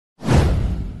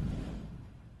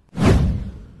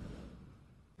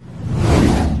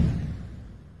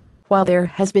While there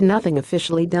has been nothing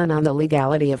officially done on the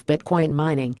legality of Bitcoin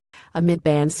mining, amid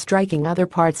bans striking other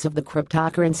parts of the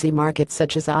cryptocurrency market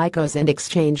such as ICOs and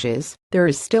exchanges, there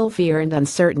is still fear and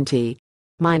uncertainty.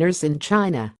 Miners in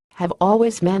China have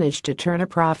always managed to turn a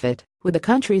profit with the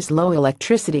country's low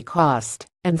electricity cost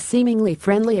and seemingly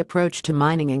friendly approach to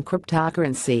mining and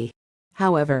cryptocurrency.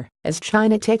 However, as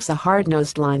China takes a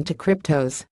hard-nosed line to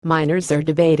cryptos, miners are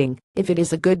debating if it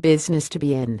is a good business to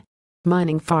be in.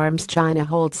 Mining farms China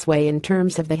holds sway in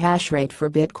terms of the hash rate for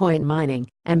Bitcoin mining,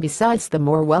 and besides the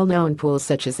more well-known pools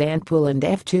such as Antpool and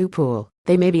F2 Pool,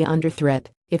 they may be under threat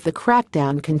if the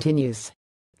crackdown continues.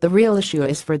 The real issue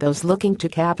is for those looking to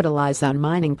capitalize on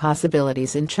mining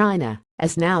possibilities in China,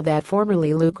 as now that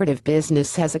formerly lucrative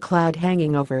business has a cloud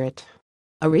hanging over it.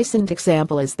 A recent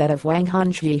example is that of Wang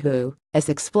Hongji who, as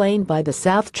explained by the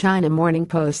South China Morning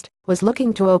Post, was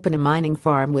looking to open a mining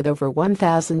farm with over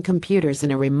 1,000 computers in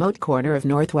a remote corner of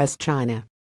northwest China.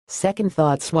 Second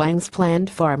thoughts: Wang's planned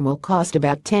farm will cost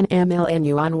about 10 million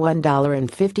yuan,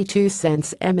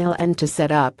 $1.52 MLN to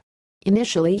set up.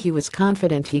 Initially he was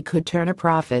confident he could turn a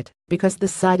profit because the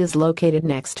site is located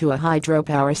next to a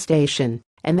hydropower station,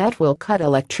 and that will cut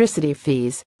electricity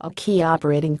fees, a key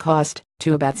operating cost,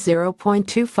 to about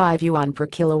 0.25 yuan per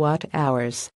kilowatt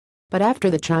hours. But after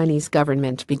the Chinese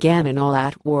government began an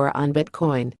all-out war on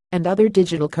Bitcoin and other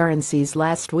digital currencies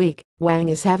last week, Wang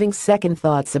is having second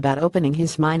thoughts about opening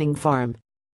his mining farm.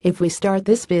 If we start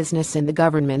this business and the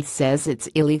government says it's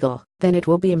illegal, then it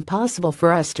will be impossible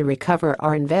for us to recover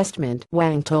our investment,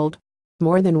 Wang told.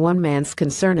 More than one man's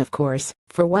concern, of course.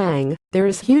 For Wang, there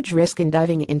is huge risk in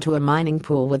diving into a mining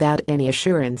pool without any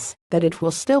assurance that it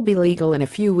will still be legal in a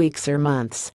few weeks or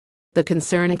months. The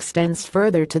concern extends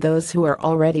further to those who are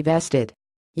already vested.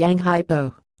 Yang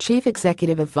Haipo, chief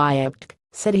executive of Vyapk,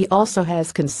 said he also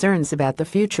has concerns about the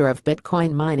future of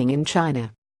Bitcoin mining in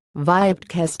China.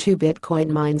 Vyapk has 2 Bitcoin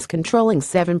mines controlling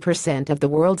 7% of the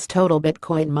world's total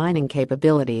Bitcoin mining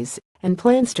capabilities and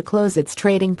plans to close its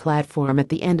trading platform at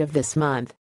the end of this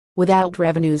month. Without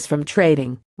revenues from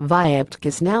trading, Vyapk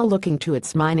is now looking to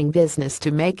its mining business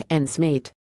to make ends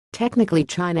meet. Technically,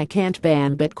 China can't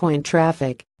ban Bitcoin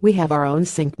traffic, we have our own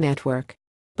sync network.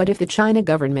 But if the China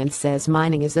government says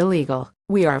mining is illegal,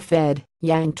 we are fed,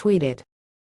 Yang tweeted.